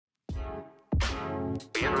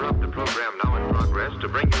We interrupt the program now in progress to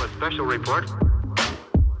bring you a special report.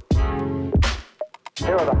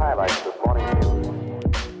 Here are the highlights this morning's news.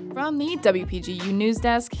 From the WPGU News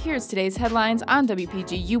Desk, here's today's headlines on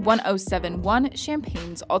WPGU 1071,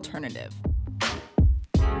 Champaign's Alternative.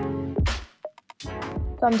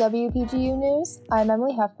 From WPGU News, I'm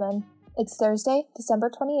Emily Huffman. It's Thursday, December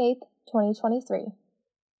 28th, 2023.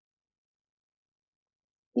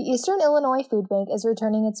 The Eastern Illinois Food Bank is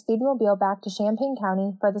returning its Foodmobile back to Champaign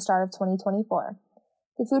County for the start of 2024.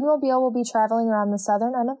 The Foodmobile will be traveling around the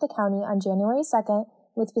southern end of the county on January 2nd,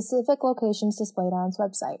 with specific locations displayed on its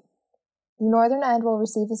website. The northern end will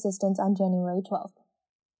receive assistance on January 12th.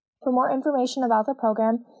 For more information about the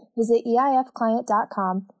program, visit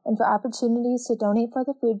eifclient.com, and for opportunities to donate for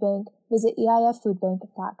the food bank, visit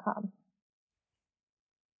eiffoodbank.com.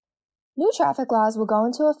 New traffic laws will go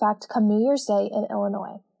into effect come New Year's Day in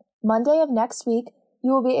Illinois. Monday of next week,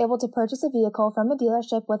 you will be able to purchase a vehicle from a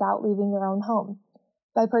dealership without leaving your own home.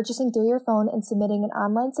 By purchasing through your phone and submitting an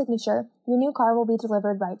online signature, your new car will be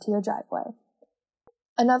delivered right to your driveway.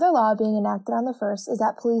 Another law being enacted on the 1st is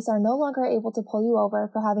that police are no longer able to pull you over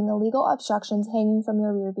for having illegal obstructions hanging from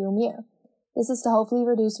your rearview mirror. This is to hopefully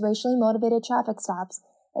reduce racially motivated traffic stops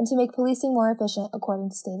and to make policing more efficient, according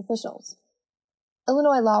to state officials.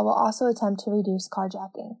 Illinois law will also attempt to reduce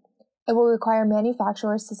carjacking. It will require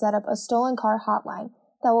manufacturers to set up a stolen car hotline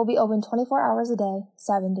that will be open 24 hours a day,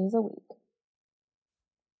 7 days a week.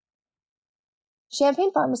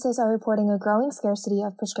 Champaign pharmacists are reporting a growing scarcity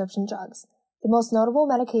of prescription drugs. The most notable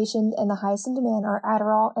medications and the highest in demand are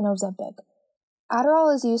Adderall and Ozempic.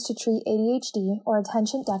 Adderall is used to treat ADHD or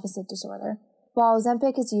attention deficit disorder, while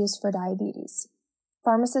Ozempic is used for diabetes.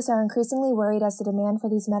 Pharmacists are increasingly worried as the demand for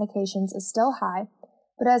these medications is still high,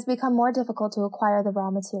 but it has become more difficult to acquire the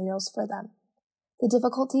raw materials for them. The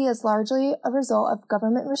difficulty is largely a result of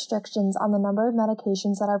government restrictions on the number of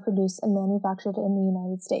medications that are produced and manufactured in the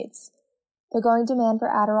United States. The growing demand for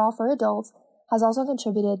Adderall for adults has also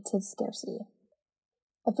contributed to the scarcity.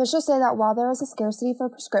 Officials say that while there is a scarcity for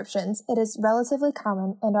prescriptions, it is relatively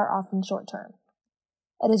common and are often short-term.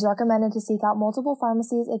 It is recommended to seek out multiple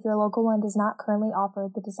pharmacies if your local one does not currently offer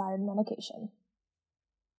the desired medication.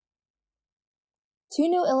 2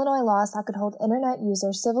 new Illinois laws that could hold internet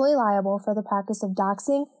users civilly liable for the practice of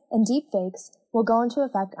doxing and deepfakes will go into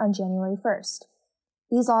effect on January 1st.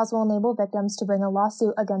 These laws will enable victims to bring a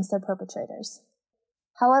lawsuit against their perpetrators.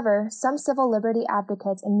 However, some civil liberty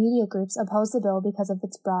advocates and media groups oppose the bill because of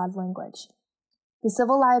its broad language. The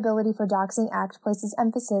Civil Liability for Doxing Act places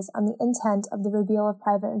emphasis on the intent of the reveal of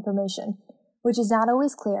private information, which is not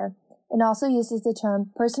always clear, and also uses the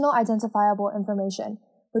term personal identifiable information,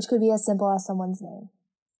 which could be as simple as someone's name.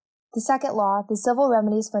 The second law, the Civil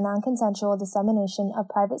Remedies for Non-Consensual Dissemination of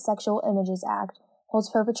Private Sexual Images Act, holds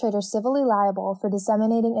perpetrators civilly liable for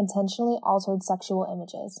disseminating intentionally altered sexual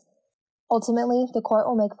images. Ultimately, the court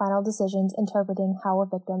will make final decisions interpreting how a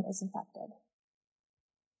victim is affected.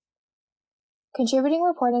 Contributing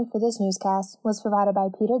reporting for this newscast was provided by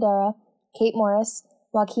Peter Dara, Kate Morris,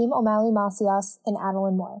 Joaquim O'Malley-Macias, and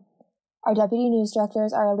Adeline Moore. Our deputy news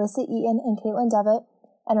directors are Alyssa Eaton and Caitlin Devitt,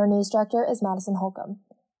 and our news director is Madison Holcomb.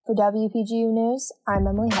 For WPGU News, I'm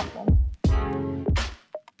Emily Huffman.